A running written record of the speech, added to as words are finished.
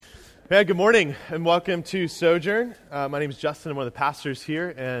Yeah, good morning and welcome to Sojourn. My name is Justin. I'm one of the pastors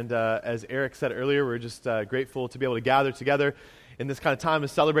here, and as Eric said earlier, we're just grateful to be able to gather together in this kind of time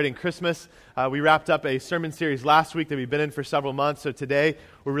of celebrating Christmas. We wrapped up a sermon series last week that we've been in for several months, so today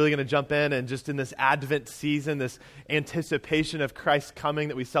we're really going to jump in and just in this Advent season, this anticipation of Christ's coming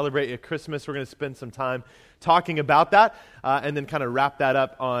that we celebrate at Christmas, we're going to spend some time talking about that, and then kind of wrap that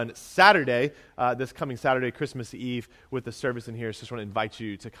up on Saturday, this coming Saturday, Christmas Eve, with the service in here. So just want to invite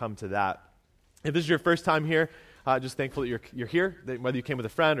you to come to that. If this is your first time here, just thankful that you're here, that whether you came with a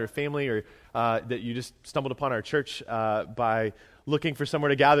friend or a family or that you just stumbled upon our church by looking for somewhere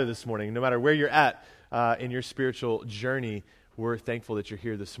to gather this morning. No matter where you're at in your spiritual journey, we're thankful that you're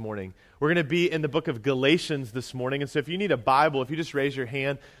here this morning. We're going to be in the book of Galatians this morning, and so if you need a Bible, if you just raise your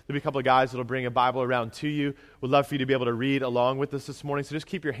hand, there'll be a couple of guys that'll bring a Bible around to you. We'd love for you to be able to read along with us this morning, so just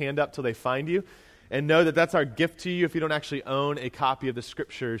keep your hand up till they find you, and know that that's our gift to you. If you don't actually own a copy of the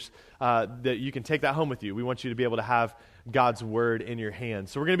Scriptures, that you can take that home with you. We want you to be able to have God's Word in your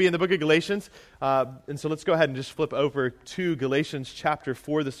hands. So we're going to be in the book of Galatians, and so let's go ahead and just flip over to Galatians chapter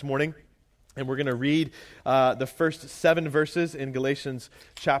 4 this morning. And we're going to read the first 7 verses in Galatians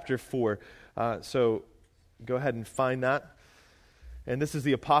chapter 4. So go ahead and find that. And this is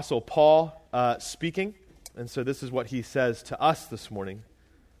the Apostle Paul speaking. And so this is what he says to us this morning.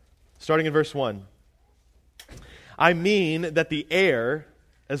 Starting in verse 1. I mean that the heir,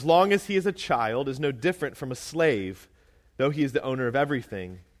 as long as he is a child, is no different from a slave, though he is the owner of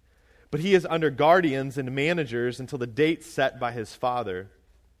everything. But he is under guardians and managers until the date set by his father.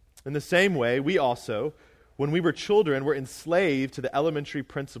 In the same way, we also, when we were children, were enslaved to the elementary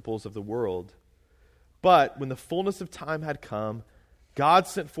principles of the world. But when the fullness of time had come, God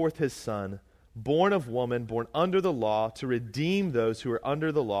sent forth his Son, born of woman, born under the law, to redeem those who are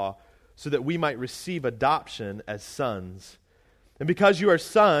under the law, so that we might receive adoption as sons. And because you are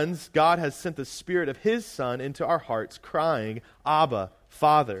sons, God has sent the Spirit of his Son into our hearts, crying, Abba,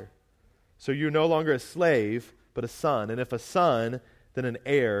 Father. So you're no longer a slave, but a son. And if a son, then an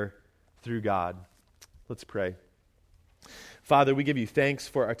heir through God. Let's pray. Father, we give you thanks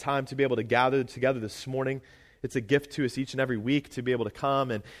for our time to be able to gather together this morning. It's a gift to us each and every week to be able to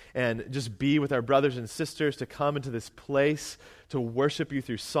come and just be with our brothers and sisters, to come into this place, to worship you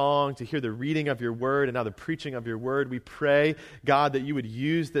through song, to hear the reading of your word and now the preaching of your word. We pray, God, that you would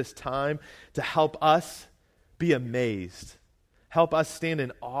use this time to help us be amazed. Help us stand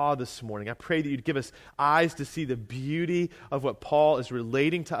in awe this morning. I pray that you'd give us eyes to see the beauty of what Paul is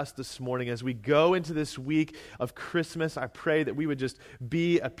relating to us this morning. As we go into this week of Christmas, I pray that we would just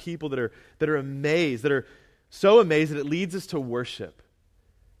be a people that are amazed, that are so amazed that it leads us to worship.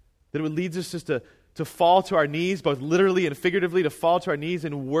 That it would lead us just to fall to our knees, both literally and figuratively, to fall to our knees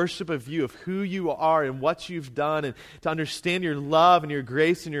in worship of you, of who you are and what you've done, and to understand your love and your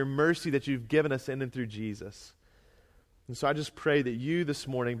grace and your mercy that you've given us in and through Jesus. And so I just pray that you this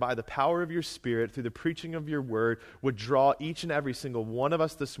morning, by the power of your Spirit, through the preaching of your word, would draw each and every single one of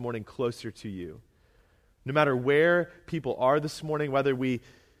us this morning closer to you. No matter where people are this morning, whether we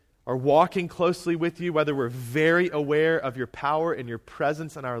are walking closely with you, whether we're very aware of your power and your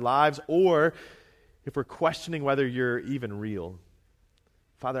presence in our lives, or if we're questioning whether you're even real.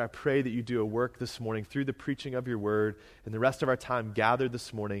 Father, I pray that you do a work this morning through the preaching of your word and the rest of our time gathered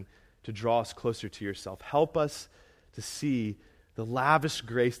this morning to draw us closer to yourself. Help us to see the lavish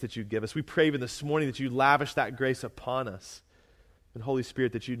grace that you give us. We pray even this morning that you lavish that grace upon us. And Holy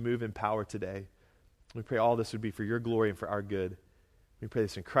Spirit, that you'd move in power today. We pray all this would be for your glory and for our good. We pray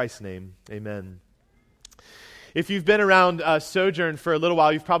this in Christ's name. Amen. If you've been around Sojourn for a little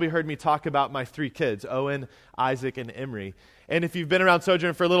while, you've probably heard me talk about my 3 kids, Owen, Isaac, and Emery. And if you've been around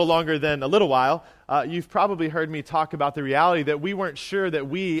Sojourn for a little longer than a little while, you've probably heard me talk about the reality that we weren't sure that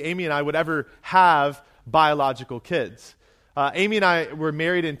Amy and I, would ever have biological kids. Amy and I were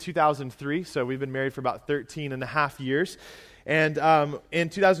married in 2003, so we've been married for about 13 and a half years. And in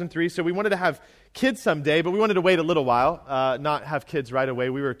 2003, so we wanted to have kids someday, but we wanted to wait a little while, not have kids right away.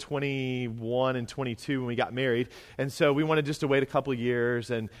 We were 21 and 22 when we got married, and so we wanted just to wait a couple of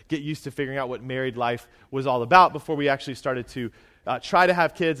years and get used to figuring out what married life was all about before we actually started to try to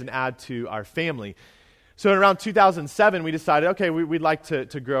have kids and add to our family. So in around 2007, we decided, okay, we'd like to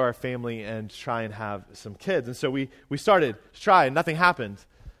grow our family and try and have some kids. And so we started to try, and nothing happened.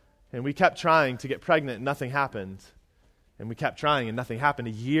 And we kept trying to get pregnant, and nothing happened. And we kept trying, and nothing happened.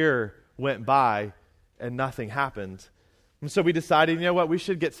 A year went by, and nothing happened. And so we decided, you know what, we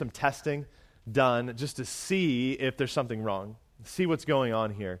should get some testing done just to see if there's something wrong, see what's going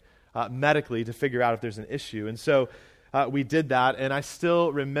on here medically to figure out if there's an issue. And so we did that, and I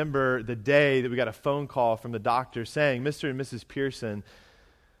still remember the day that we got a phone call from the doctor saying, Mr. and Mrs. Pearson,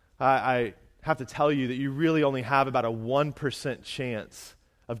 I have to tell you that you really only have about a 1% chance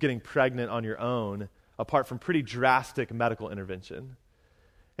of getting pregnant on your own, apart from pretty drastic medical intervention.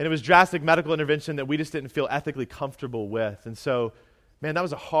 And it was drastic medical intervention that we just didn't feel ethically comfortable with. And so, man, that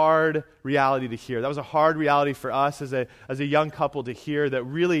was a hard reality to hear. That was a hard reality for us as a young couple to hear, that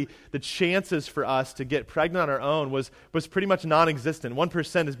really the chances for us to get pregnant on our own was pretty much non-existent.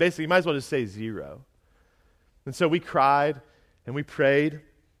 1% is basically, you might as well just say zero. And so we cried and we prayed.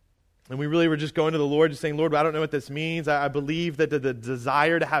 And we really were just going to the Lord, just saying, Lord, I don't know what this means. I believe that the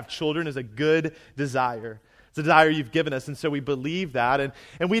desire to have children is a good desire. It's a desire you've given us, and so we believe that.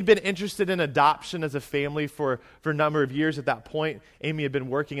 And we'd been interested in adoption as a family for a number of years at that point. Amy had been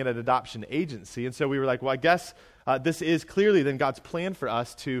working at an adoption agency, and so we were like, well, I guess this is clearly then God's plan for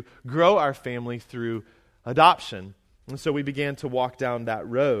us to grow our family through adoption. And so we began to walk down that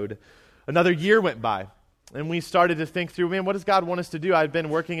road. Another year went by. And we started to think through, man, what does God want us to do? I'd been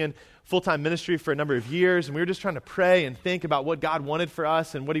working in full-time ministry for a number of years, and we were just trying to pray and think about what God wanted for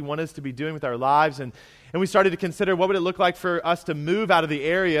us and what he wanted us to be doing with our lives. And we started to consider, what would it look like for us to move out of the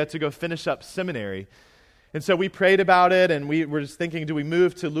area to go finish up seminary? And so we prayed about it, and we were just thinking, do we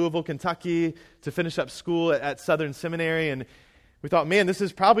move to Louisville, Kentucky to finish up school at Southern Seminary? And we thought, man, this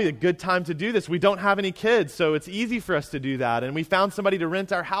is probably a good time to do this. We don't have any kids, so it's easy for us to do that. And we found somebody to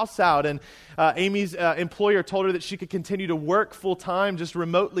rent our house out, and Amy's employer told her that she could continue to work full-time just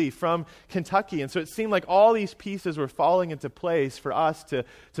remotely from Kentucky. And so it seemed like all these pieces were falling into place for us to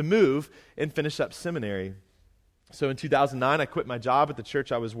move and finish up seminary. So in 2009, I quit my job at the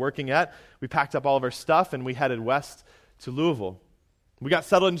church I was working at. We packed up all of our stuff, and we headed west to Louisville. We got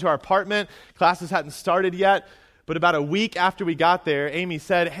settled into our apartment. Classes hadn't started yet. But about a week after we got there, Amy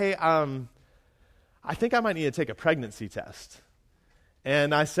said, hey, I think I might need to take a pregnancy test.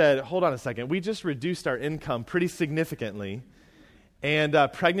 And I said, hold on a second. We just reduced our income pretty significantly, and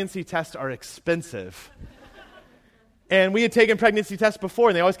pregnancy tests are expensive. And we had taken pregnancy tests before,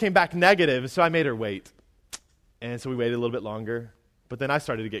 and they always came back negative, so I made her wait. And so we waited a little bit longer, but then I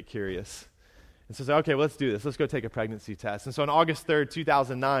started to get curious. And so I said, okay, well, let's do this. Let's go take a pregnancy test. And so on August 3rd,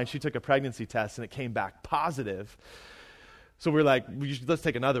 2009, she took a pregnancy test, and it came back positive. So we were like, let's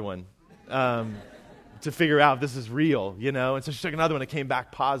take another one to figure out if this is real, you know. And so she took another one, it came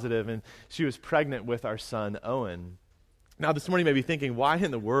back positive, and she was pregnant with our son, Owen. Now, this morning you may be thinking, why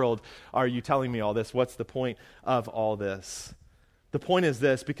in the world are you telling me all this? What's the point of all this? The point is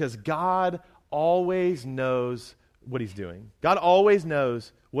this, because God always knows what he's doing. God always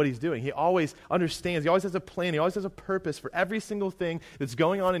knows what he's doing. He always understands. He always has a plan. He always has a purpose for every single thing that's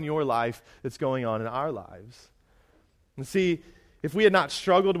going on in your life, that's going on in our lives. And see, if we had not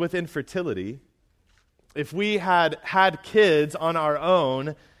struggled with infertility, if we had had kids on our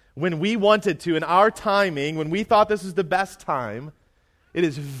own when we wanted to, in our timing, when we thought this was the best time, it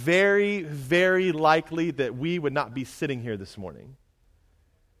is very, very likely that we would not be sitting here this morning.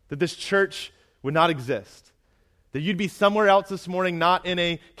 That this church would not exist. That you'd be somewhere else this morning, not in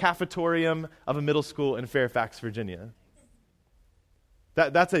a cafetorium of a middle school in Fairfax, Virginia.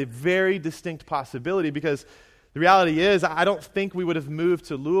 That's a very distinct possibility, because the reality is, I don't think we would have moved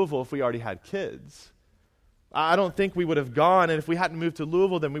to Louisville if we already had kids. I don't think we would have gone, and if we hadn't moved to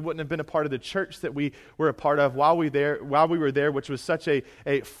Louisville, then we wouldn't have been a part of the church that we were a part of while we were there, which was such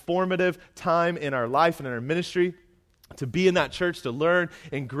a formative time in our life and in our ministry. To be in that church, to learn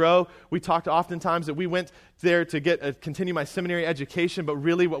and grow. We talked oftentimes that we went there to continue my seminary education, but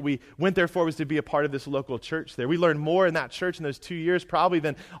really what we went there for was to be a part of this local church there. We learned more in that church in those 2 years probably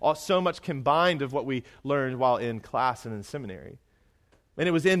than so much combined of what we learned while in class and in seminary. And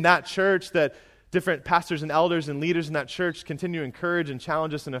it was in that church that different pastors and elders and leaders in that church continue to encourage and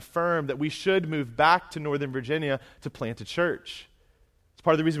challenge us and affirm that we should move back to Northern Virginia to plant a church. It's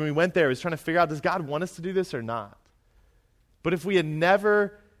part of the reason we went there, was trying to figure out, does God want us to do this or not? But if we had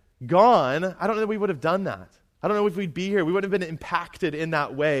never gone, I don't know that we would have done that. I don't know if we'd be here. We wouldn't have been impacted in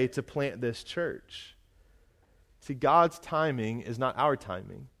that way to plant this church. See, God's timing is not our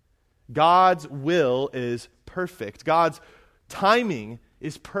timing. God's will is perfect. God's timing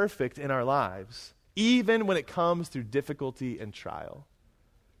is perfect in our lives, even when it comes through difficulty and trial.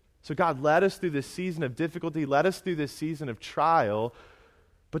 So God led us through this season of difficulty, led us through this season of trial,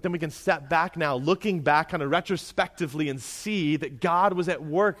 but then we can step back now, looking back kind of retrospectively, and see that God was at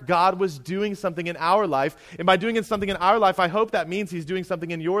work. God was doing something in our life. And by doing something in our life, I hope that means he's doing something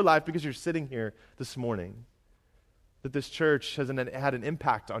in your life, because you're sitting here this morning. That this church has had an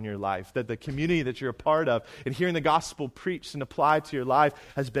impact on your life. That the community that you're a part of and hearing the gospel preached and applied to your life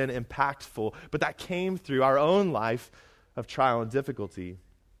has been impactful. But that came through our own life of trial and difficulty.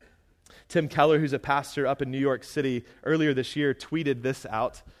 Tim Keller, who's a pastor up in New York City, earlier this year tweeted this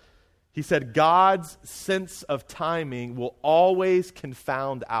out. He said, God's sense of timing will always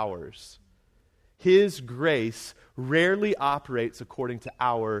confound ours. His grace rarely operates according to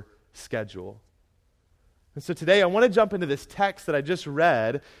our schedule. And so today I want to jump into this text that I just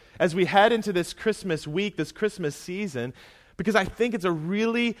read as we head into this Christmas week, this Christmas season, because I think it's a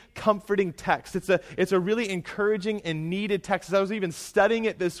really comforting text. It's a really encouraging and needed text. As I was even studying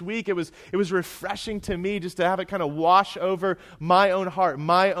it this week, it was refreshing to me just to have it kind of wash over my own heart,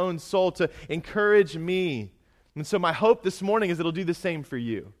 my own soul, to encourage me. And so my hope this morning is it'll do the same for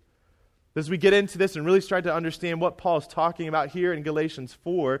you. As we get into this and really start to understand what Paul is talking about here in Galatians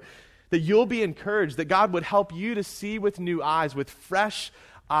 4, that you'll be encouraged, that God would help you to see with new eyes, with fresh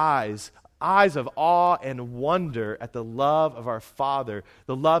eyes of awe and wonder at the love of our Father,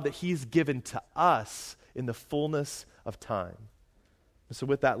 the love that He's given to us in the fullness of time. So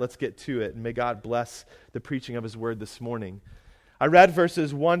with that, let's get to it, and may God bless the preaching of His word this morning. I read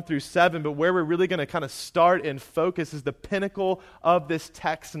verses 1 through 7, but where we're really going to kind of start and focus is the pinnacle of this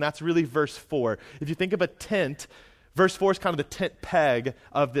text, and that's really verse 4. If you think of a tent, verse 4 is kind of the tent peg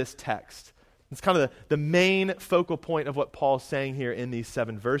of this text. It's kind of the main focal point of what Paul's saying here in these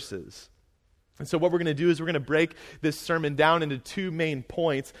 7 verses. And so what we're going to do is we're going to break this sermon down into 2 main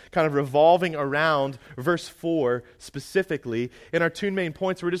points, kind of revolving around verse 4 specifically. In our 2 main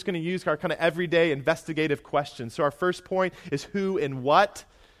points, we're just going to use our kind of everyday investigative questions. So our first point is who and what,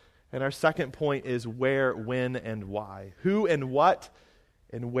 and our second point is where, when, and why. Who and what,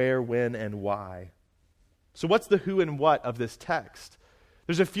 and where, when, and why. So what's the who and what of this text?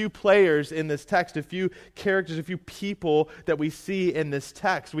 There's a few players in this text, a few characters, a few people that we see in this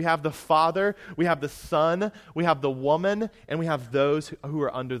text. We have the Father, we have the Son, we have the woman, and we have those who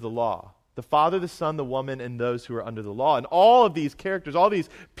are under the law. The Father, the Son, the woman, and those who are under the law. And all of these characters, all these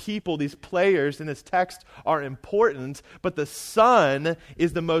people, these players in this text are important, but the Son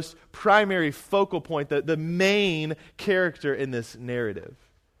is the most primary focal point, the main character in this narrative.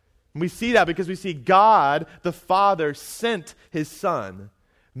 And we see that because we see God, the Father, sent His Son.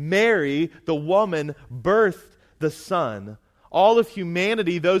 Mary, the woman, birthed the Son. All of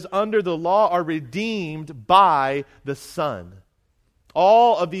humanity, those under the law, are redeemed by the Son.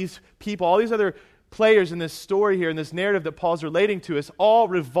 All of these people, all these other players in this story here, in this narrative that Paul's relating to us, all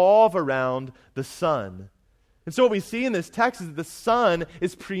revolve around the Son. And so what we see in this text is that the Son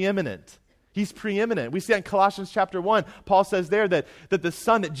is preeminent. He's preeminent. We see that in Colossians chapter 1. Paul says there that the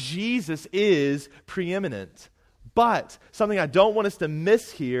Son, that Jesus is preeminent. But something I don't want us to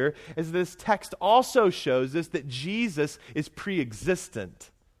miss here is this text also shows us that Jesus is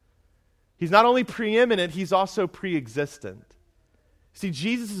pre-existent. He's not only preeminent, He's also pre-existent. See,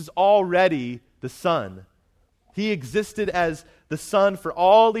 Jesus is already the Son. He existed as the Son for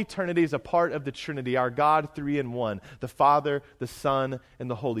all eternity as a part of the Trinity, our God 3 in 1, the Father, the Son, and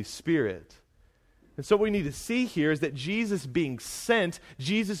the Holy Spirit. And so what we need to see here is that Jesus being sent,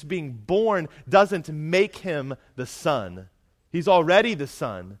 Jesus being born, doesn't make Him the Son. He's already the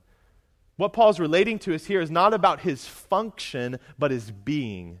Son. What Paul's relating to us here is not about His function, but His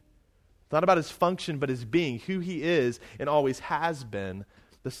being. It's not about His function, but His being, who He is and always has been,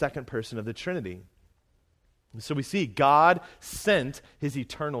 the second person of the Trinity. And so we see God sent His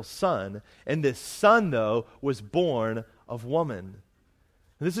eternal Son, and this Son, though, was born of woman.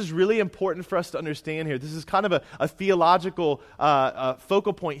 And this is really important for us to understand here. This is kind of a theological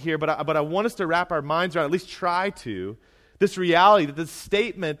focal point here, but I want us to wrap our minds around, at least try to, this reality that the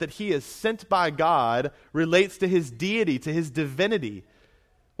statement that He is sent by God relates to His deity, to His divinity.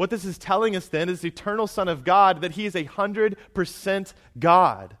 What this is telling us then is the eternal Son of God, that He is 100%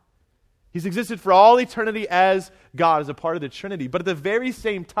 God. He's existed for all eternity as God, as a part of the Trinity. But at the very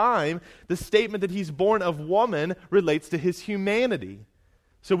same time, the statement that He's born of woman relates to His humanity.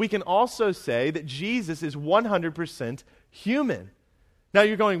 So we can also say that Jesus is 100% human. Now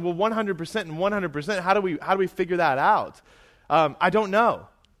you're going, well, 100% and 100%, how do we figure that out? I don't know.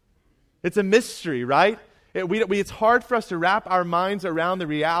 It's a mystery, right? It's hard for us to wrap our minds around the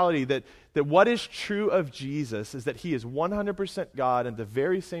reality that what is true of Jesus is that He is 100% God and at the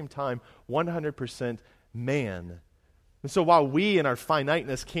very same time 100% man. And so while we in our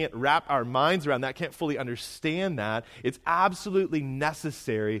finiteness can't wrap our minds around that, can't fully understand that, it's absolutely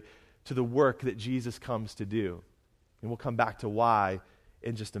necessary to the work that Jesus comes to do. And we'll come back to why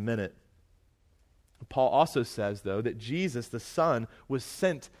in just a minute. Paul also says, though, that Jesus, the Son, was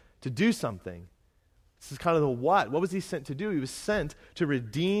sent to do something. This is kind of the what. What was He sent to do? He was sent to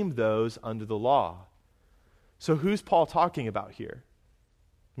redeem those under the law. So who's Paul talking about here?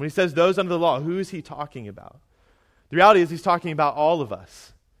 When he says those under the law, who is he talking about? The reality is he's talking about all of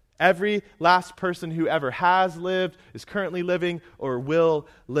us. Every last person who ever has lived, is currently living, or will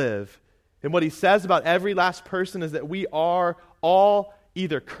live. And what he says about every last person is that we are all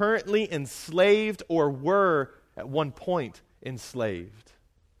either currently enslaved or were at one point enslaved.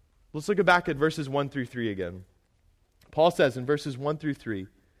 Let's look back at verses 1 through 3 again. Paul says in verses 1 through 3,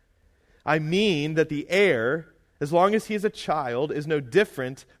 I mean that the heir, as long as he is a child, is no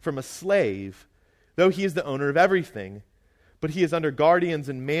different from a slave, though he is the owner of everything. But he is under guardians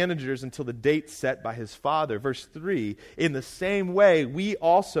and managers until the date set by his father. Verse 3, in the same way, we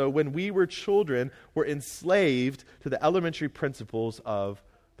also, when we were children, were enslaved to the elementary principles of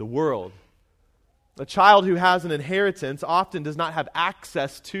the world. A child who has an inheritance often does not have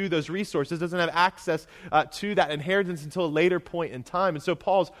access to those resources, doesn't have access to that inheritance until a later point in time. And so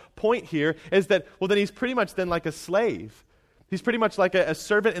Paul's point here is that, well, then he's pretty much then like a slave. He's pretty much like a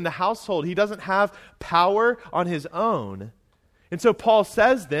servant in the household. He doesn't have power on his own. And so Paul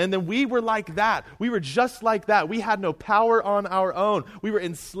says then we were like that. We were just like that. We had no power on our own. We were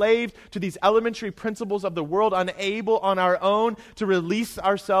enslaved to these elementary principles of the world, unable on our own to release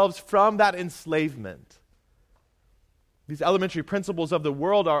ourselves from that enslavement. These elementary principles of the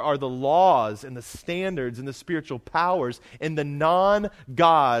world are the laws and the standards and the spiritual powers and the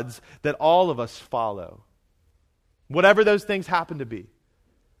non-gods that all of us follow. Whatever those things happen to be.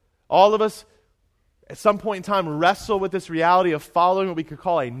 All of us at some point in time wrestle with this reality of following what we could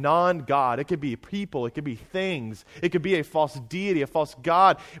call a non-God. It could be people, it could be things, it could be a false deity, a false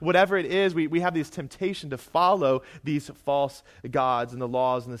God. Whatever it is, we have this temptation to follow these false gods and the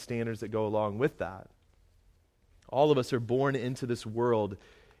laws and the standards that go along with that. All of us are born into this world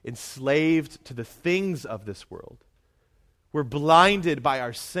enslaved to the things of this world. We're blinded by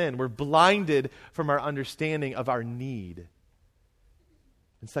our sin. We're blinded from our understanding of our need.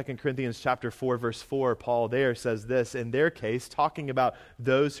 In 2 Corinthians chapter 4, verse 4, Paul there says this, in their case, talking about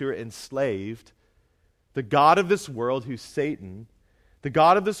those who are enslaved, the God of this world, who's Satan, the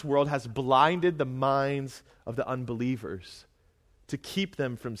God of this world has blinded the minds of the unbelievers to keep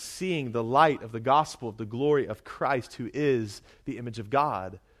them from seeing the light of the gospel of the glory of Christ, who is the image of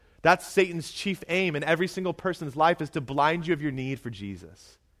God. That's Satan's chief aim in every single person's life, is to blind you of your need for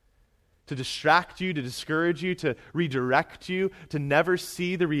Jesus. To distract you, to discourage you, to redirect you, to never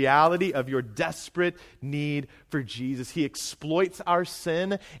see the reality of your desperate need for Jesus. He exploits our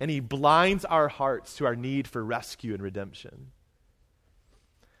sin and he blinds our hearts to our need for rescue and redemption.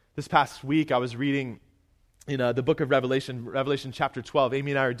 This past week I was reading in the book of Revelation chapter 12.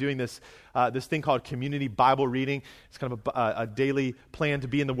 Amy and I are doing this thing called community Bible reading. It's kind of a daily plan to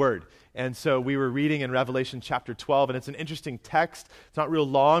be in the Word. And so we were reading in Revelation chapter 12, and it's an interesting text. It's not real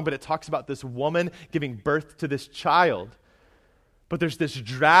long, but it talks about this woman giving birth to this child. But there's this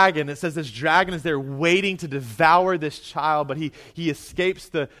dragon. It says this dragon is there waiting to devour this child, but he escapes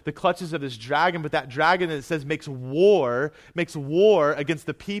the clutches of this dragon. But that dragon, it says, makes war against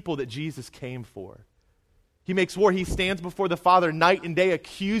the people that Jesus came for. He makes war. He stands before the Father night and day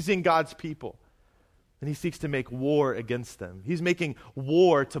accusing God's people. And he seeks to make war against them. He's making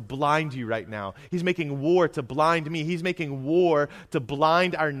war to blind you right now. He's making war to blind me. He's making war to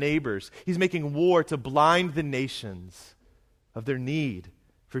blind our neighbors. He's making war to blind the nations of their need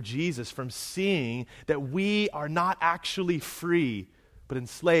for Jesus, from seeing that we are not actually free, but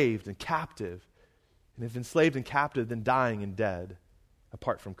enslaved and captive. And if enslaved and captive, then dying and dead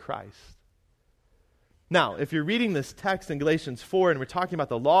apart from Christ. Now, if you're reading this text in Galatians 4 and we're talking about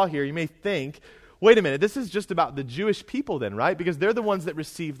the law here, you may think, wait a minute, this is just about the Jewish people then, right? Because they're the ones that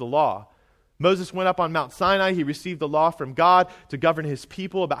received the law. Moses went up on Mount Sinai. He received the law from God to govern his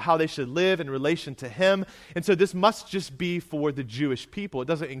people about how they should live in relation to him. And so this must just be for the Jewish people. It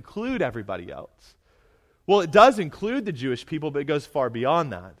doesn't include everybody else. Well, it does include the Jewish people, but it goes far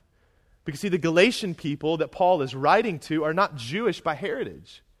beyond that. Because see, the Galatian people that Paul is writing to are not Jewish by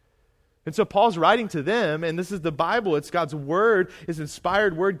heritage. And so Paul's writing to them, and this is the Bible. It's God's word, his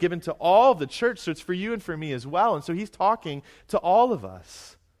inspired word given to all of the church, so it's for you and for me as well. And so he's talking to all of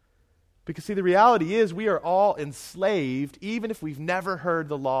us. Because see, the reality is we are all enslaved, even if we've never heard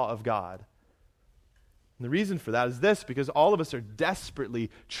the law of God. And the reason for that is this, because all of us are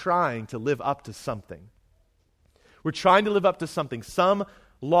desperately trying to live up to something. We're trying to live up to something, some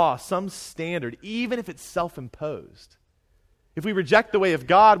law, some standard, even if it's self-imposed. If we reject the way of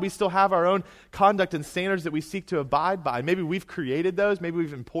God, we still have our own conduct and standards that we seek to abide by. Maybe we've created those, maybe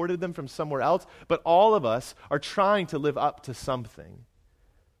we've imported them from somewhere else, but all of us are trying to live up to something.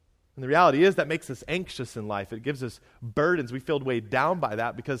 And the reality is that makes us anxious in life. It gives us burdens. We feel weighed down by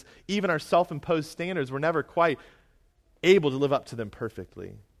that because even our self-imposed standards, we're never quite able to live up to them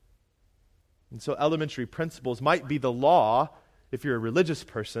perfectly. And so elementary principles might be the law if you're a religious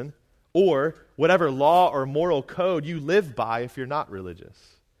person, or whatever law or moral code you live by if you're not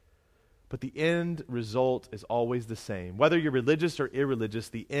religious. But the end result is always the same. Whether you're religious or irreligious,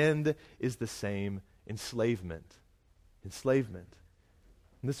 the end is the same: enslavement. Enslavement.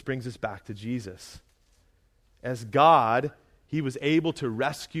 And this brings us back to Jesus. As God, he was able to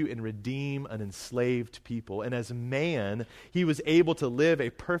rescue and redeem an enslaved people. And as man, he was able to live a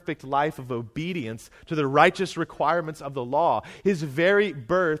perfect life of obedience to the righteous requirements of the law. His very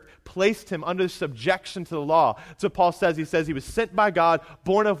birth placed him under subjection to the law. So Paul says, he was sent by God,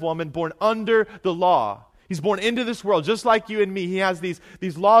 born of woman, born under the law. He's born into this world just like you and me. He has these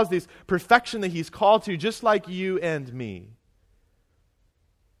laws, this perfection that he's called to, just like you and me.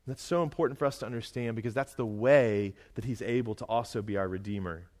 That's so important for us to understand, because that's the way that he's able to also be our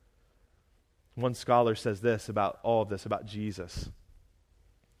Redeemer. One scholar says this about all of this, about Jesus.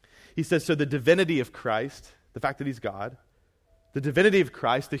 He says, so the divinity of Christ, the fact that he's God, the divinity of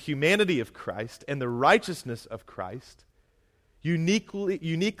Christ, the humanity of Christ, and the righteousness of Christ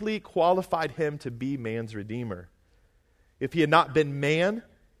uniquely qualified him to be man's Redeemer. If he had not been man,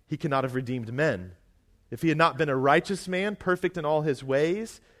 he could not have redeemed men. If he had not been a righteous man, perfect in all his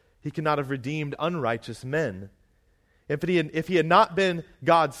ways, he could not have redeemed unrighteous men. If he had not been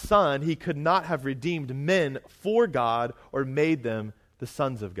God's son, he could not have redeemed men for God or made them the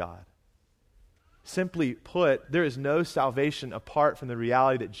sons of God. Simply put, there is no salvation apart from the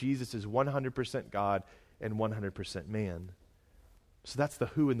reality that Jesus is 100% God and 100% man. So that's the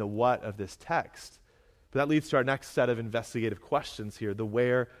who and the what of this text. But that leads to our next set of investigative questions here: the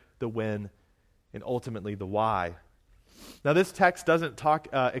where, the when, and ultimately the why. Now, this text doesn't talk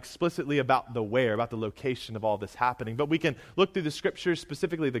explicitly about the where, about the location of all this happening, but we can look through the scriptures,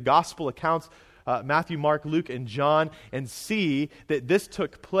 specifically the gospel accounts, Matthew, Mark, Luke, and John, and see that this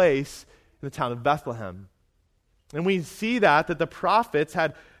took place in the town of Bethlehem. And we see that the prophets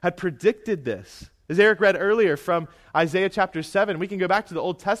had predicted this. As Eric read earlier from Isaiah chapter 7, we can go back to the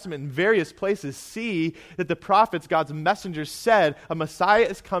Old Testament in various places, see that the prophets, God's messengers, said a Messiah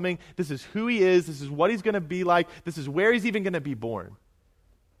is coming, this is who he is, this is what he's going to be like, this is where he's even going to be born.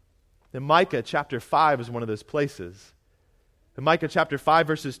 And Micah chapter 5 is one of those places. In Micah chapter 5,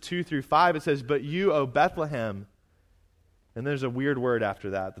 verses 2 through 5, it says, but you, O Bethlehem, and there's a weird word after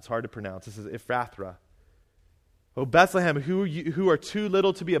that that's hard to pronounce. This is Ephrathah. O Bethlehem, who are too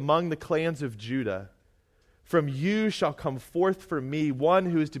little to be among the clans of Judah, from you shall come forth for me one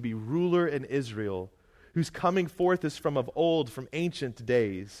who is to be ruler in Israel, whose coming forth is from of old, from ancient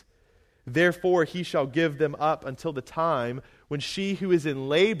days. Therefore he shall give them up until the time when she who is in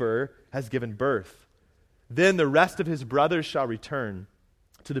labor has given birth. Then the rest of his brothers shall return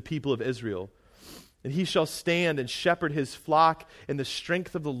to the people of Israel. And he shall stand and shepherd his flock in the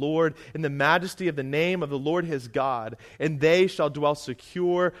strength of the Lord, in the majesty of the name of the Lord his God. And they shall dwell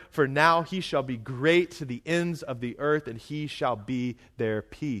secure, for now he shall be great to the ends of the earth, and he shall be their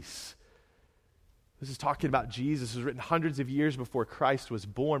peace. This is talking about Jesus. It was written hundreds of years before Christ was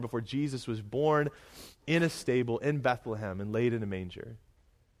born, before Jesus was born in a stable in Bethlehem and laid in a manger.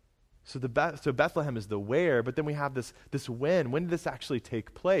 So Bethlehem is the where, but then we have this when. When did this actually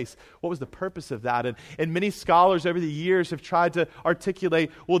take place? What was the purpose of that? And many scholars over the years have tried to articulate,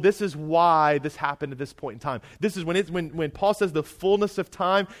 well, this is why this happened at this point in time. This is when Paul says the fullness of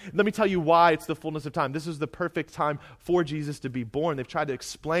time. Let me tell you why it's the fullness of time. This is the perfect time for Jesus to be born. They've tried to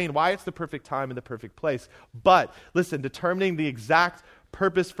explain why it's the perfect time and the perfect place. But listen, determining the exact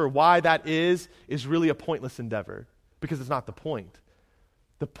purpose for why that is really a pointless endeavor, because it's not the point.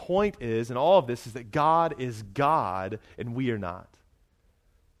 The point is, in all of this, is that God is God and we are not.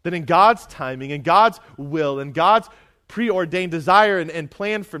 That in God's timing, in God's will, in God's preordained desire and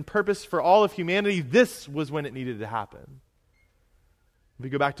plan and purpose for all of humanity, this was when it needed to happen. If we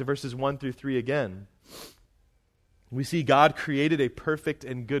go back to verses 1 through 3 again, we see God created a perfect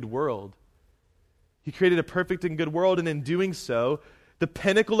and good world. He created a perfect and good world, and in doing so, the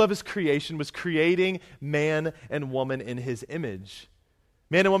pinnacle of his creation was creating man and woman in his image.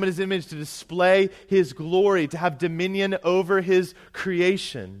 Man and woman in his image to display his glory, to have dominion over his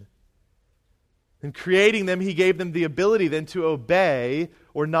creation. In creating them, he gave them the ability then to obey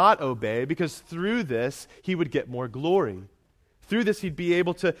or not obey, because through this, he would get more glory. Through this, he'd be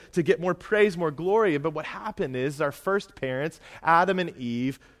able to get more praise, more glory. But what happened is our first parents, Adam and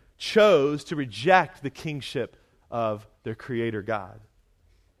Eve, chose to reject the kingship of their Creator God.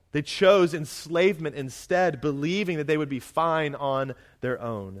 They chose enslavement instead, believing that they would be fine on their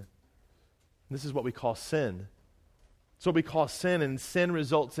own. This is what we call sin. It's what we call sin, and sin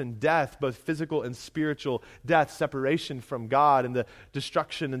results in death, both physical and spiritual death, separation from God, and the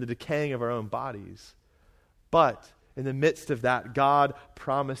destruction and the decaying of our own bodies. But in the midst of that, God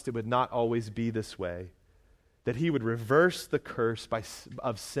promised it would not always be this way, that he would reverse the curse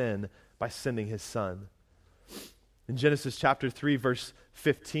of sin by sending his Son. In Genesis chapter 3, verse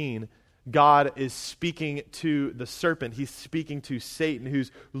 15, God is speaking to the serpent. He's speaking to Satan,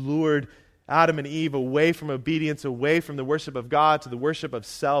 who's lured Adam and Eve away from obedience, away from the worship of God to the worship of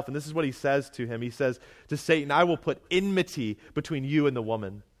self. And this is what he says to him. He says to Satan, I will put enmity between you and the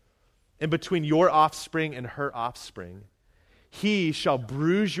woman, and between your offspring and her offspring. He shall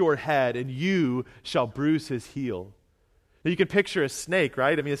bruise your head, and you shall bruise his heel. Now you can picture a snake,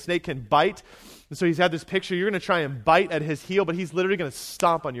 right? I mean, a snake can bite. And so he's had this picture. You're going to try and bite at his heel, but he's literally going to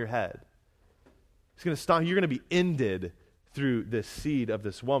stomp on your head. He's going to stomp. You're going to be ended through this seed of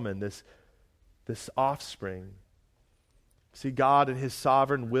this woman, this offspring. See, God in his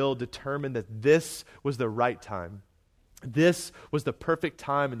sovereign will determined that this was the right time. This was the perfect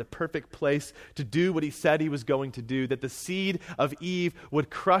time and the perfect place to do what he said he was going to do, that the seed of Eve would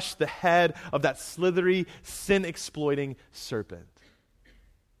crush the head of that slithery, sin-exploiting serpent.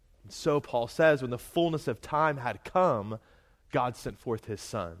 And so Paul says, when the fullness of time had come, God sent forth his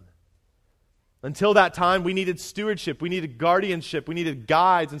Son. Until that time, we needed stewardship, we needed guardianship, we needed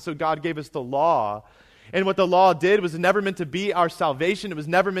guides, and so God gave us the law. And what the law did was never meant to be our salvation. It was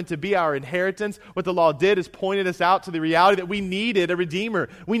never meant to be our inheritance. What the law did is pointed us out to the reality that we needed a Redeemer.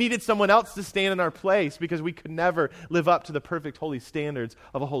 We needed someone else to stand in our place because we could never live up to the perfect holy standards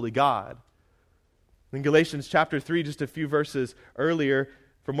of a holy God. In Galatians chapter 3, just a few verses earlier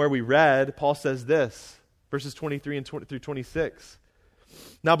from where we read, Paul says this, verses 23 and through 26.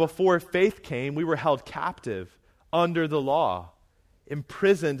 Now before faith came, we were held captive under the law,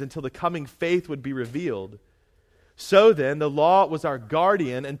 imprisoned until the coming faith would be revealed. So then, the law was our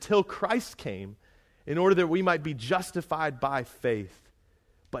guardian until Christ came, in order that we might be justified by faith.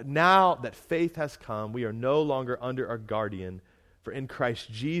 But now that faith has come, we are no longer under our guardian, for in Christ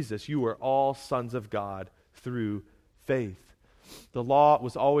Jesus you are all sons of God through faith. The law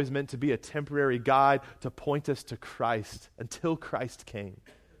was always meant to be a temporary guide to point us to Christ until Christ came.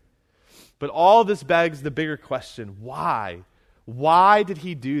 But all this begs the bigger question, why? Why did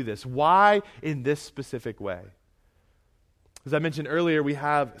he do this? Why in this specific way? As I mentioned earlier, we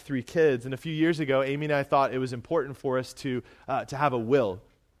have 3 kids, and a few years ago, Amy and I thought it was important for us to have a will,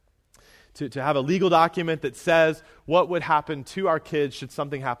 to have a legal document that says what would happen to our kids should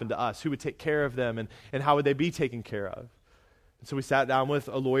something happen to us, who would take care of them, and how would they be taken care of. And so we sat down with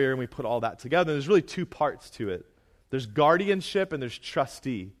a lawyer and we put all that together. And there's really 2 parts to it. There's guardianship and there's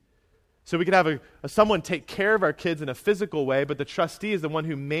trustee. So we could have someone take care of our kids in a physical way, but the trustee is the one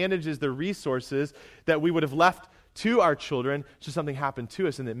who manages the resources that we would have left to our children should something happen to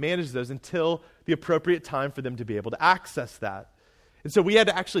us, and that manages those until the appropriate time for them to be able to access that. And so we had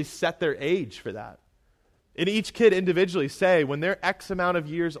to actually set their age for that. And each kid individually say, when they're X amount of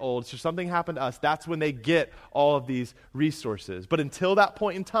years old, should something happen to us, that's when they get all of these resources. But until that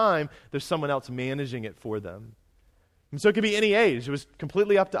point in time, there's someone else managing it for them. And so it could be any age. It was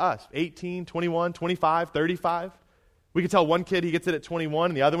completely up to us. 18, 21, 25, 35. We could tell one kid he gets it at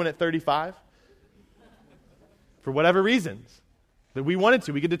 21 and the other one at 35. For whatever reasons that we wanted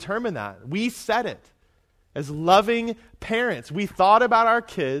to, we could determine that. We set it. As loving parents, we thought about our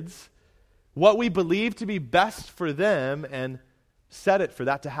kids, what we believed to be best for them, and set it for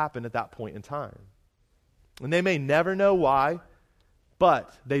that to happen at that point in time. And they may never know why,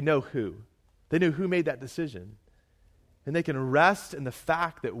 but they know who. They know who made that decision. And they can rest in the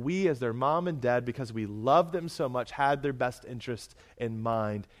fact that we, as their mom and dad, because we love them so much, had their best interest in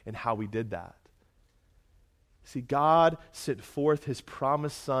mind in how we did that. See, God sent forth his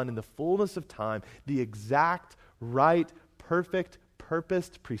promised Son in the fullness of time, the exact, right, perfect,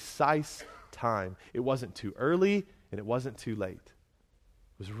 purposed, precise time. It wasn't too early and it wasn't too late.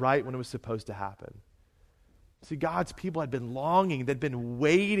 It was right when it was supposed to happen. See, God's people had been longing, they'd been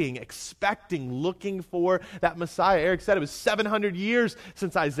waiting, expecting, looking for that Messiah. Eric said it was 700 years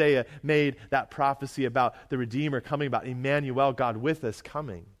since Isaiah made that prophecy about the Redeemer coming, about Emmanuel, God with us,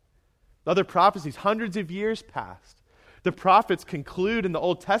 coming. Other prophecies, hundreds of years passed. The prophets conclude in the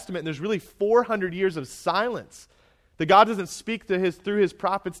Old Testament, and there's really 400 years of silence. That God doesn't speak through his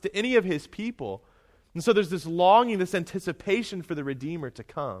prophets to any of his people. And so there's this longing, this anticipation for the Redeemer to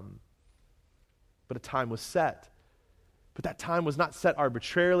come. But a time was set. But that time was not set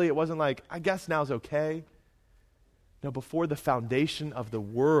arbitrarily. It wasn't like, I guess now's okay. No, before the foundation of the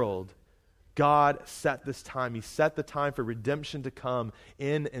world, God set this time. He set the time for redemption to come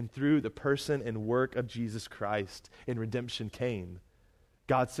in and through the person and work of Jesus Christ. And redemption came.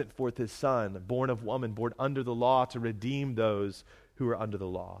 God sent forth his Son, born of woman, born under the law, to redeem those who are under the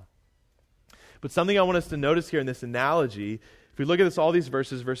law. But something I want us to notice here in this analogy, if we look at this, all these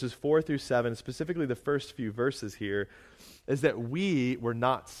verses 4 through 7, specifically the first few verses here, is that we were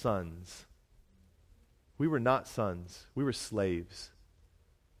not sons. We were not sons. We were slaves.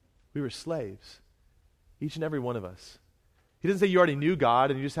 We were slaves. Each and every one of us. He didn't say you already knew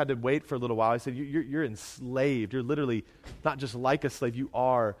God and you just had to wait for a little while. He said you're enslaved. You're literally not just like a slave, you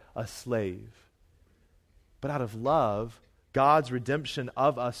are a slave. But out of love, God's redemption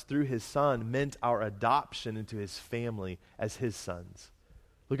of us through his Son meant our adoption into his family as his sons.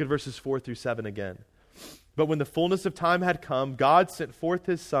 Look at verses 4 through 7 again. But when the fullness of time had come, God sent forth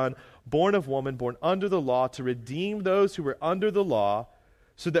his Son, born of woman, born under the law, to redeem those who were under the law,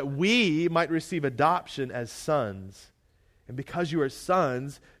 so that we might receive adoption as sons. And because you are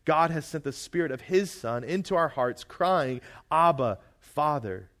sons, God has sent the Spirit of his Son into our hearts, crying, Abba,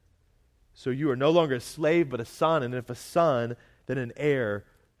 Father. So you are no longer a slave, but a son, and if a son, then an heir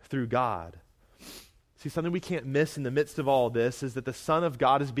through God. See, something we can't miss in the midst of all this is that the Son of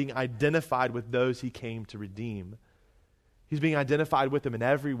God is being identified with those he came to redeem. He's being identified with them in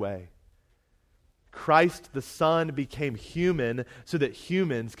every way. Christ, the Son, became human so that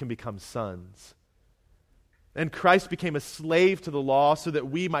humans can become sons. And Christ became a slave to the law so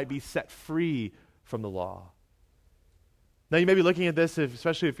that we might be set free from the law. Now, you may be looking at this,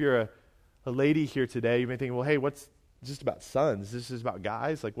 especially if you're a lady here today, you may think, well, hey, what's just about sons? This is about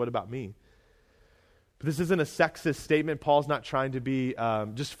guys? Like, what about me? But this isn't a sexist statement. Paul's not trying to be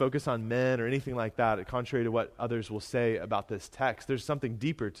just focus on men or anything like that, contrary to what others will say about this text. There's something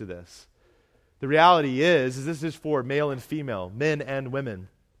deeper to this. The reality is this is for male and female, men and women.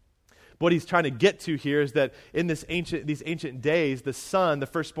 What he's trying to get to here is that in these ancient days, the son, the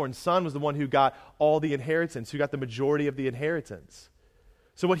firstborn son, was the one who got all the inheritance, who got the majority of the inheritance.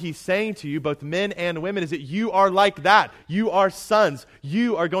 So what he's saying to you, both men and women, is that you are like that. You are sons.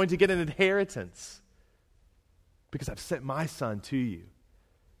 You are going to get an inheritance because I've sent my Son to you.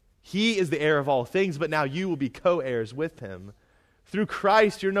 He is the heir of all things, but now you will be co-heirs with him. Through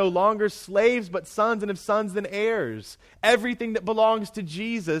Christ, you're no longer slaves, but sons, and if sons, then heirs. Everything that belongs to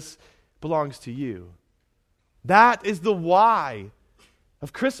Jesus belongs to you. That is the why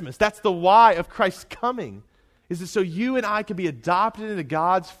of Christmas. That's the why of Christ's coming. Is it so you and I can be adopted into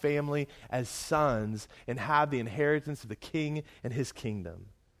God's family as sons and have the inheritance of the King and his kingdom.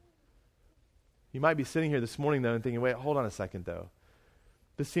 You might be sitting here this morning, though, and thinking, wait, hold on a second, though.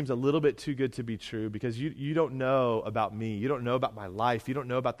 This seems a little bit too good to be true because you don't know about me. You don't know about my life. You don't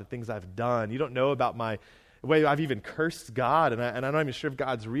know about the things I've done. You don't know about the way I've even cursed God, and I'm not even sure if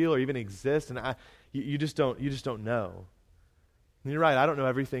God's real or even exists, and you just don't know. And you're right, I don't know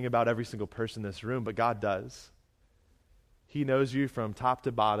everything about every single person in this room, but God does. He knows you from top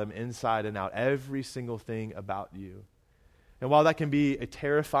to bottom, inside and out, every single thing about you. And while that can be a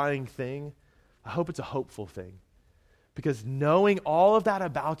terrifying thing, I hope it's a hopeful thing. Because knowing all of that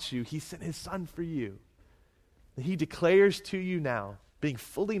about you, he sent his Son for you. And he declares to you now, being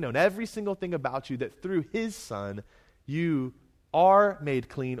fully known, every single thing about you, that through his Son, you are made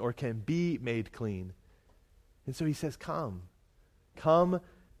clean or can be made clean. And so he says, come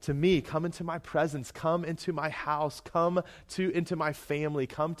to me, come into my presence, come into my house, come into my family,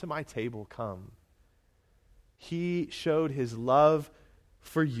 come to my table, come. He showed his love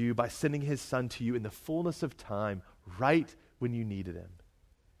for you by sending his Son to you in the fullness of time, right when you needed him.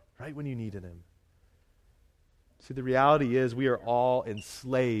 Right when you needed him. See, the reality is we are all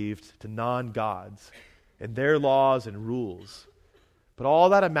enslaved to non-gods and their laws and rules. But all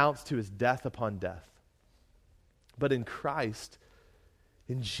that amounts to is death upon death. But in Christ,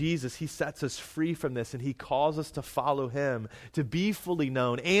 in Jesus, he sets us free from this and he calls us to follow him, to be fully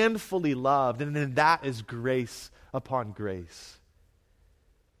known and fully loved. And then that is grace upon grace.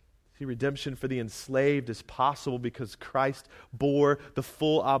 See, redemption for the enslaved is possible because Christ bore the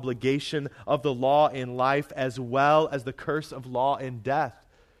full obligation of the law in life as well as the curse of law and death.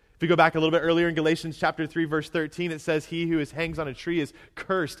 If you go back a little bit earlier in Galatians chapter 3, verse 13, it says, he who hangs on a tree is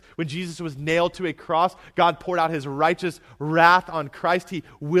cursed. When Jesus was nailed to a cross, God poured out his righteous wrath on Christ. He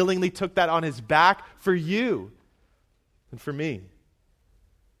willingly took that on his back for you and for me.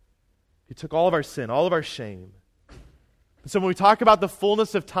 He took all of our sin, all of our shame. So when we talk about the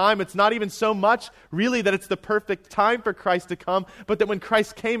fullness of time, it's not even so much really that it's the perfect time for Christ to come, but that when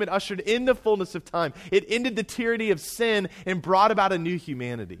Christ came, it ushered in the fullness of time. It ended the tyranny of sin and brought about a new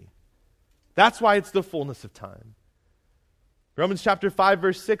humanity. That's why it's the fullness of time. Romans chapter 5,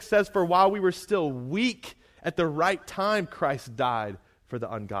 verse 6 says, for while we were still weak, at the right time Christ died for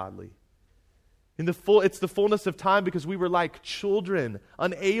the ungodly. It's the fullness of time because we were like children,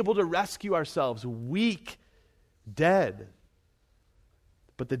 unable to rescue ourselves, weak, dead.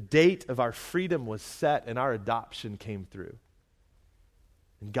 but the date of our freedom was set and our adoption came through.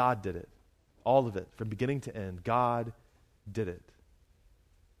 And God did it. All of it, from beginning to end. God did it.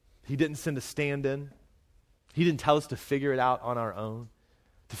 He didn't send a stand-in. He didn't tell us to figure it out on our own,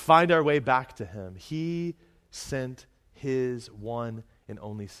 to find our way back to him. He sent his one and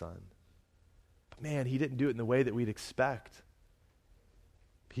only Son. But man, he didn't do it in the way that we'd expect.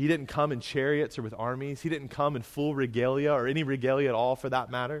 He didn't come in chariots or with armies. He didn't come in full regalia or any regalia at all for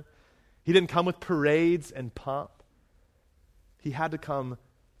that matter. He didn't come with parades and pomp. He had to come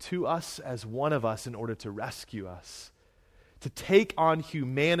to us as one of us in order to rescue us, to take on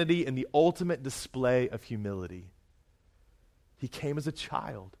humanity in the ultimate display of humility. He came as a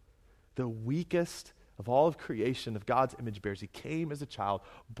child, the weakest of all of creation, of God's image bearers. He came as a child,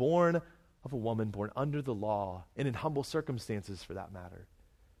 born of a woman, born under the law, and in humble circumstances for that matter.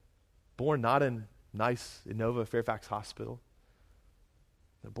 Born not in nice Inova Fairfax Hospital,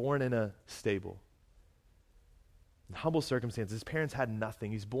 but born in a stable. In humble circumstances. His parents had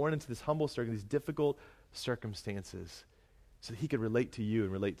nothing. He's born into this humble these difficult circumstances so that he could relate to you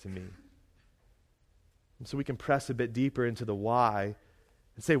and relate to me. And so we can press a bit deeper into the why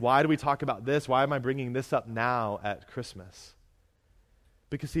and say, why do we talk about this? Why am I bringing this up now at Christmas?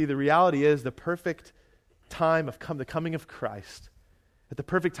 Because see, the reality is the perfect time of the coming of Christ, at the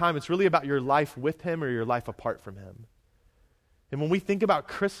perfect time, it's really about your life with him or your life apart from him. And when we think about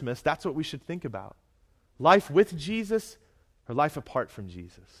Christmas, that's what we should think about. Life with Jesus or life apart from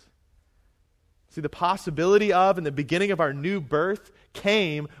Jesus. See, the possibility of and the beginning of our new birth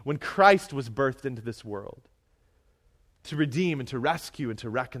came when Christ was birthed into this world to redeem and to rescue and to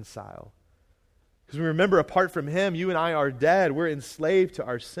reconcile. Because we remember, apart from him, you and I are dead. We're enslaved to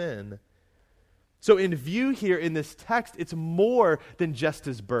our sin. So in view here in this text, it's more than just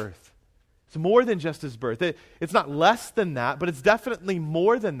his birth. It's more than just his birth. It's not less than that, but it's definitely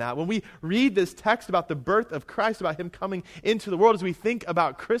more than that. When we read this text about the birth of Christ, about him coming into the world, as we think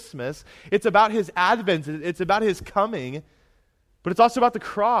about Christmas, it's about his advent, it's about his coming, but it's also about the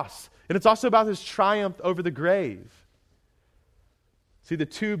cross, and it's also about his triumph over the grave. See, the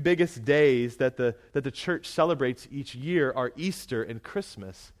two biggest days that the church celebrates each year are Easter and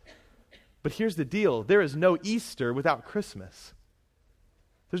Christmas. But here's the deal. There is no Easter without Christmas.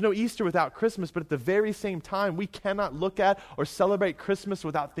 There's no Easter without Christmas, but at the very same time, we cannot look at or celebrate Christmas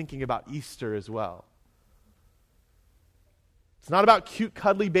without thinking about Easter as well. It's not about cute,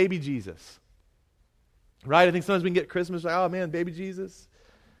 cuddly baby Jesus. Right? I think sometimes we can get Christmas like, oh man, baby Jesus.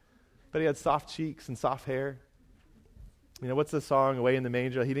 But he had soft cheeks and soft hair. You know, what's the song, Away in the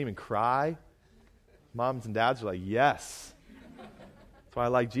Manger? He didn't even cry. Moms and dads are like, yes. That's why I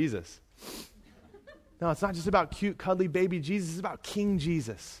like Jesus. No, it's not just about cute, cuddly baby Jesus. It's about King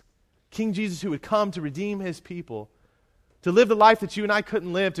Jesus. King Jesus who would come to redeem his people, to live the life that you and I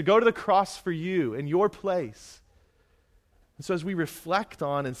couldn't live, to go to the cross for you in your place. And so as we reflect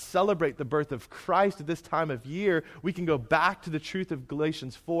on and celebrate the birth of Christ at this time of year, we can go back to the truth of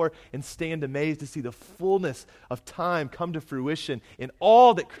Galatians 4 and stand amazed to see the fullness of time come to fruition in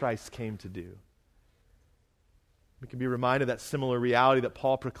all that Christ came to do. We can be reminded of that similar reality that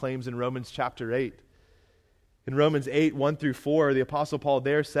Paul proclaims in Romans chapter 8. In Romans 8, 1 through 4, the Apostle Paul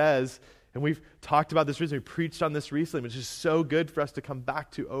there says, and we've talked about this recently, we preached on this recently, which is so good for us to come back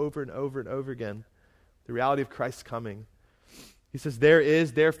to over and over and over again, the reality of Christ's coming. He says, there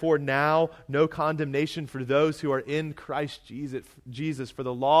is therefore now no condemnation for those who are in Christ Jesus. For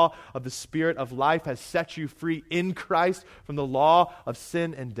the law of the Spirit of life has set you free in Christ from the law of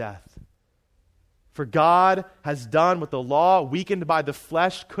sin and death. For God has done what the law, weakened by the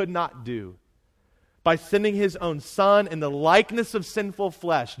flesh, could not do. By sending his own Son in the likeness of sinful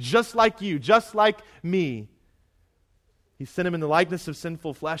flesh, just like you, just like me. He sent him in the likeness of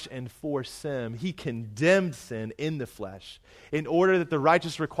sinful flesh, and for sin, he condemned sin in the flesh, in order that the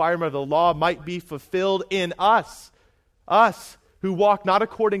righteous requirement of the law might be fulfilled in us who walk not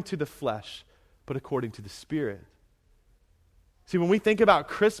according to the flesh, but according to the Spirit. See, when we think about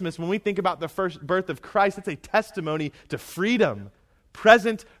Christmas, when we think about the first birth of Christ, it's a testimony to freedom,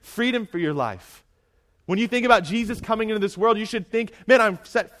 present freedom for your life. When you think about Jesus coming into this world, you should think, man, I'm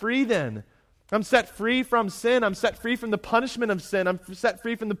set free then. I'm set free from sin. I'm set free from the punishment of sin. I'm set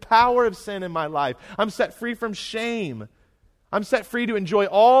free from the power of sin in my life. I'm set free from shame. I'm set free to enjoy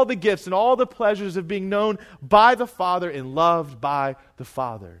all the gifts and all the pleasures of being known by the Father and loved by the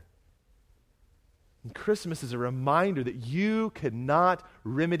Father. And Christmas is a reminder that you could not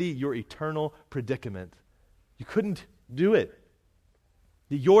remedy your eternal predicament. You couldn't do it.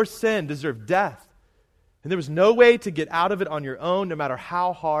 That your sin deserved death. And there was no way to get out of it on your own, no matter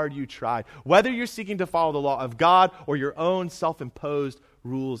how hard you tried. Whether you're seeking to follow the law of God or your own self-imposed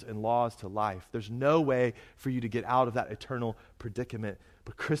rules and laws to life, there's no way for you to get out of that eternal predicament.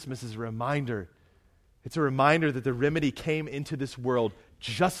 But Christmas is a reminder. It's a reminder that the remedy came into this world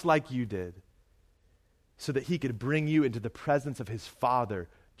just like you did, so that he could bring you into the presence of his Father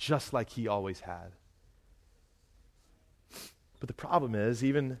just like he always had. But the problem is,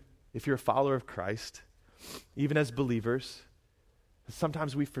 even if you're a follower of Christ, even as believers,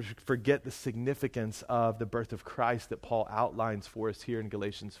 sometimes we forget the significance of the birth of Christ that Paul outlines for us here in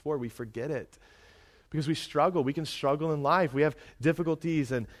Galatians 4. We forget it because we struggle. We can struggle in life. We have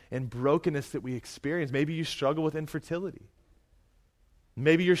difficulties and brokenness that we experience. Maybe you struggle with infertility.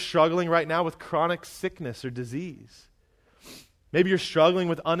 Maybe you're struggling right now with chronic sickness or disease. Maybe you're struggling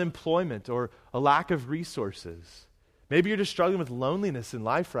with unemployment or a lack of resources. Maybe you're just struggling with loneliness in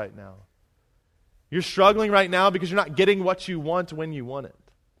life right now. You're struggling right now because you're not getting what you want when you want it.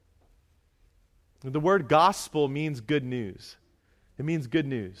 The word gospel means good news. It means good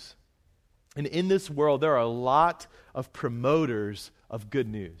news. And in this world, there are a lot of promoters of good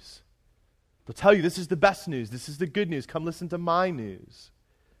news. They'll tell you, this is the best news. This is the good news. Come listen to my news.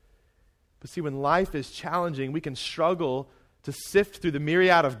 But see, when life is challenging, we can struggle to sift through the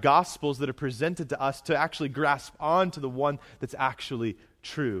myriad of gospels that are presented to us to actually grasp on to the one that's actually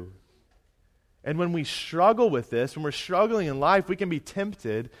true. And when we struggle with this, when we're struggling in life, we can be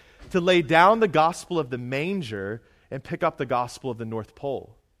tempted to lay down the gospel of the manger and pick up the gospel of the North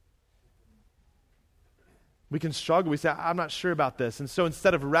Pole. We can struggle. We say, I'm not sure about this. And so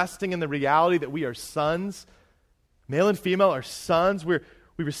instead of resting in the reality that we are sons, male and female are sons, we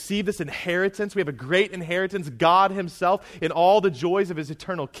receive this inheritance. We have a great inheritance, God himself, in all the joys of his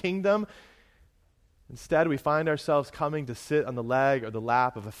eternal kingdom. Instead, we find ourselves coming to sit on the leg or the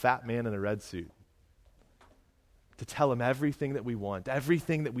lap of a fat man in a red suit, to tell him everything that we want,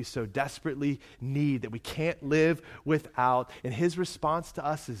 everything that we so desperately need, that we can't live without. And his response to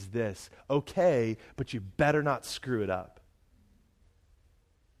us is this: okay, but you better not screw it up.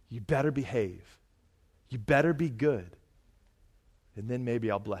 You better behave. You better be good. And then maybe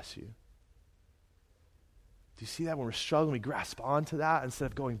I'll bless you. Do you see that? When we're struggling, we grasp onto that instead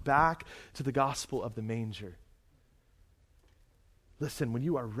of going back to the gospel of the manger. Listen, when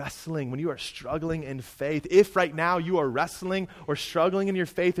you are wrestling, when you are struggling in faith, if right now you are wrestling or struggling in your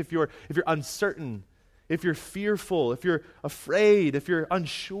faith, if you're uncertain, if you're fearful, if you're afraid, if you're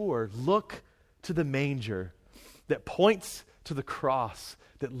unsure, look to the manger that points to the cross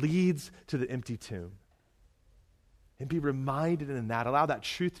that leads to the empty tomb. And be reminded in that. Allow that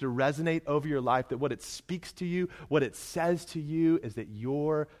truth to resonate over your life, that what it speaks to you, what it says to you is that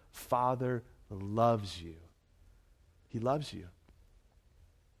your Father loves you. He loves you.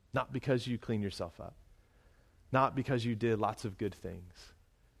 Not because you clean yourself up. Not because you did lots of good things.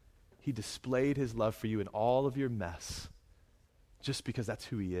 He displayed his love for you in all of your mess just because that's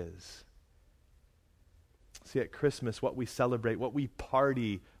who he is. See, at Christmas, what we celebrate, what we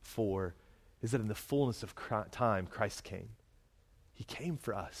party for, is that in the fullness of time, Christ came. He came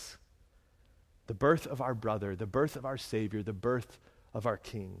for us. The birth of our brother, the birth of our Savior, the birth of our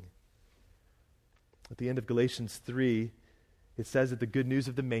King. At the end of Galatians 3, it says that the good news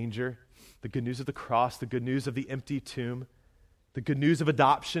of the manger, the good news of the cross, the good news of the empty tomb, the good news of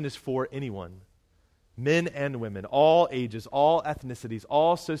adoption is for anyone. Men and women, all ages, all ethnicities,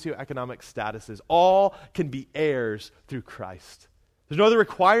 all socioeconomic statuses, all can be heirs through Christ. There's no other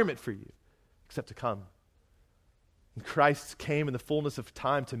requirement for you except to come. And Christ came in the fullness of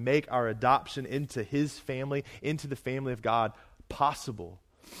time to make our adoption into his family, into the family of God, possible.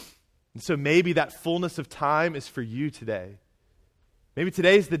 And so maybe that fullness of time is for you today. Maybe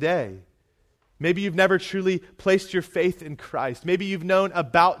today's the day. Maybe you've never truly placed your faith in Christ. Maybe you've known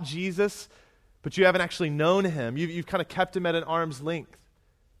about Jesus, but you haven't actually known him. You've kind of kept him at an arm's length.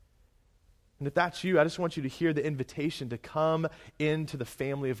 And if that's you, I just want you to hear the invitation to come into the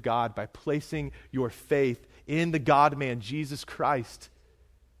family of God by placing your faith in the God-man, Jesus Christ,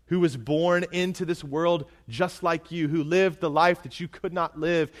 who was born into this world just like you, who lived the life that you could not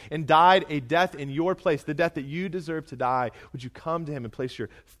live and died a death in your place, the death that you deserve to die. Would you come to him and place your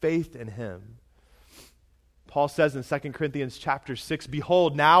faith in him? Paul says in 2 Corinthians chapter 6,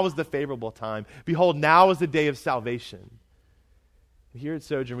 "Behold, now is the favorable time. Behold, now is the day of salvation." Here at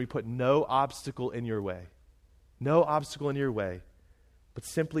Sojourn, we put no obstacle in your way. No obstacle in your way, but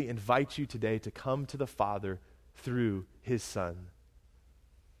simply invite you today to come to the Father through his Son.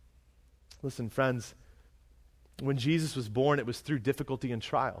 Listen, friends, when Jesus was born, it was through difficulty and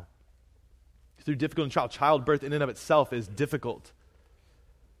trial. Through difficulty and trial. Childbirth in and of itself is difficult.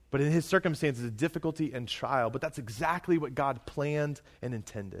 but in his circumstances, a difficulty and trial. But that's exactly what God planned and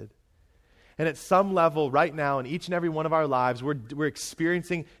intended. And at some level right now in each and every one of our lives, we're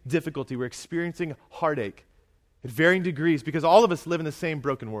experiencing difficulty. We're experiencing heartache at varying degrees because all of us live in the same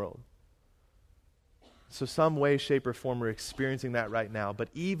broken world. So some way, shape, or form, we're experiencing that right now. But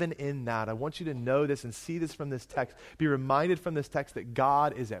even in that, I want you to know this and see this from this text. Be reminded from this text that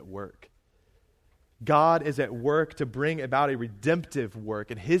God is at work. God is at work to bring about a redemptive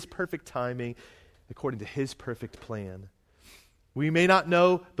work in his perfect timing according to his perfect plan. We may not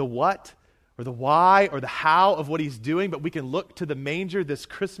know the what or the why or the how of what he's doing, but we can look to the manger this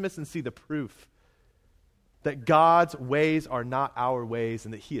Christmas and see the proof that God's ways are not our ways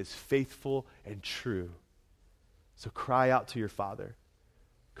and that he is faithful and true. So cry out to your Father.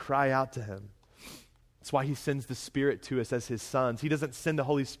 Cry out to him. That's why he sends the Spirit to us as his sons. He doesn't send the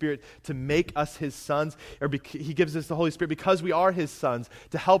Holy Spirit to make us his sons, he gives us the Holy Spirit because we are his sons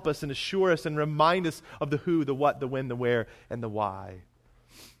to help us and assure us and remind us of the who, the what, the when, the where, and the why.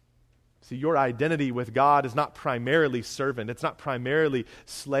 See, your identity with God is not primarily servant. It's not primarily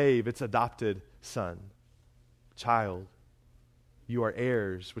slave. It's adopted son, child. You are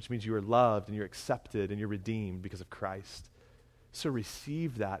heirs, which means you are loved and you're accepted and you're redeemed because of Christ. So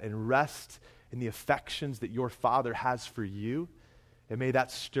receive that and rest in the affections that your Father has for you, and may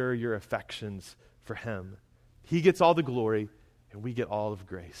that stir your affections for him. He gets all the glory, and we get all of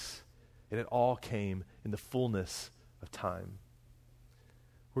grace. And it all came in the fullness of time.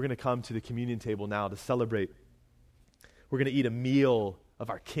 We're going to come to the communion table now to celebrate. We're going to eat a meal of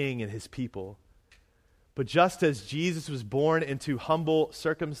our King and his people. But just as Jesus was born into humble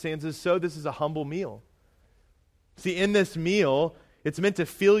circumstances, so this is a humble meal. See, in this meal, it's meant to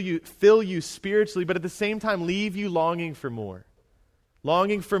fill you spiritually, but at the same time leave you longing for more.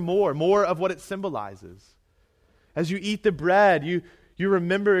 Longing for more of what it symbolizes. As you eat the bread, you're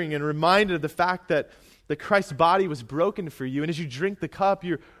remembering and reminded of the fact that Christ's body was broken for you. And as you drink the cup,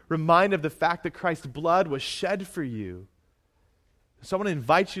 you're reminded of the fact that Christ's blood was shed for you. So I want to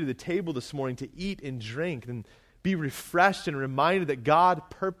invite you to the table this morning to eat and drink and be refreshed and reminded that God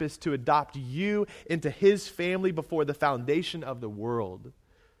purposed to adopt you into his family before the foundation of the world.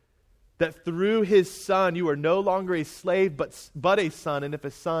 That through his Son, you are no longer a slave, but a son, and if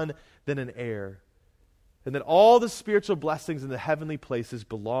a son, then an heir. And that all the spiritual blessings in the heavenly places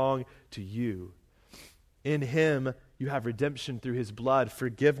belong to you. In him, you have redemption through his blood,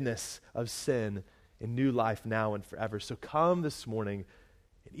 forgiveness of sin, and new life now and forever. So come this morning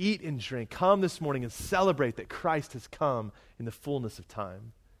and eat and drink. Come this morning and celebrate that Christ has come in the fullness of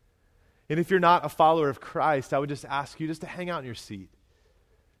time. And if you're not a follower of Christ, I would just ask you just to hang out in your seat.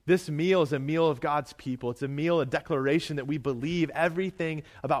 This meal is a meal of God's people. It's a meal, a declaration that we believe everything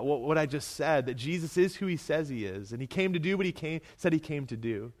about what I just said, that Jesus is who he says he is, and he came to do what said he came to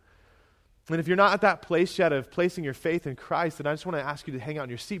do. And if you're not at that place yet of placing your faith in Christ, then I just want to ask you to hang out in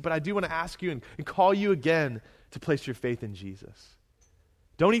your seat. But I do want to ask you and call you again to place your faith in Jesus.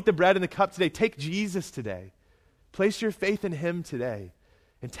 Don't eat the bread and the cup today. Take Jesus today. Place your faith in him today.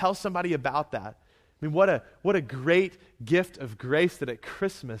 And tell somebody about that. I mean, what a great gift of grace that at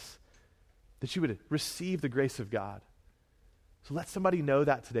Christmas that you would receive the grace of God. So let somebody know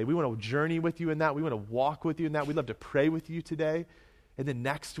that today. We want to journey with you in that. We want to walk with you in that. We'd love to pray with you today. And then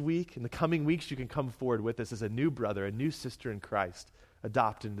next week, in the coming weeks, you can come forward with us as a new brother, a new sister in Christ,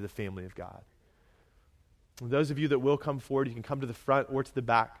 adopted into the family of God. And those of you that will come forward, you can come to the front or to the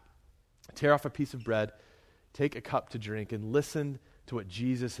back, tear off a piece of bread, take a cup to drink, and listen to what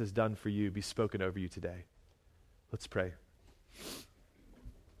Jesus has done for you be spoken over you today. Let's pray.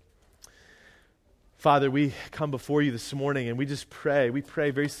 Father, we come before you this morning and we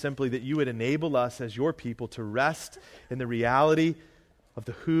pray very simply that you would enable us as your people to rest in the reality of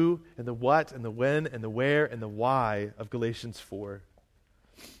the who and the what and the when and the where and the why of Galatians 4.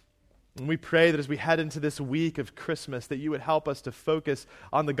 And we pray that as we head into this week of Christmas, that you would help us to focus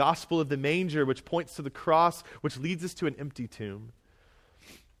on the gospel of the manger, which points to the cross, which leads us to an empty tomb.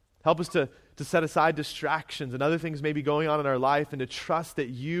 Help us to set aside distractions and other things maybe going on in our life and to trust that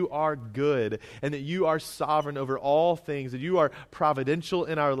you are good and that you are sovereign over all things, that you are providential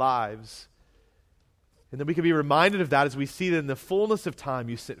in our lives. And that we can be reminded of that as we see that in the fullness of time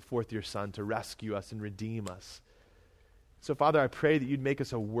you sent forth your Son to rescue us and redeem us. So, Father, I pray that you'd make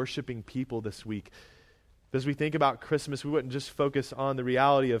us a worshiping people this week. As we think about Christmas, we wouldn't just focus on the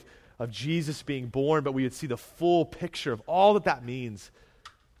reality of Jesus being born, but we would see the full picture of all that means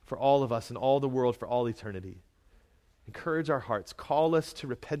for all of us and all the world for all eternity. Encourage our hearts. Call us to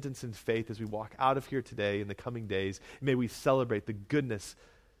repentance and faith as we walk out of here today in the coming days. And may we celebrate the goodness,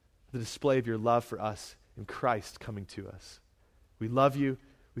 the display of your love for us in Christ coming to us. We love you.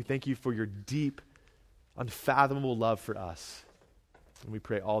 We thank you for your deep, unfathomable love for us. And we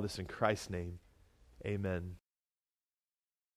pray all this in Christ's name. Amen.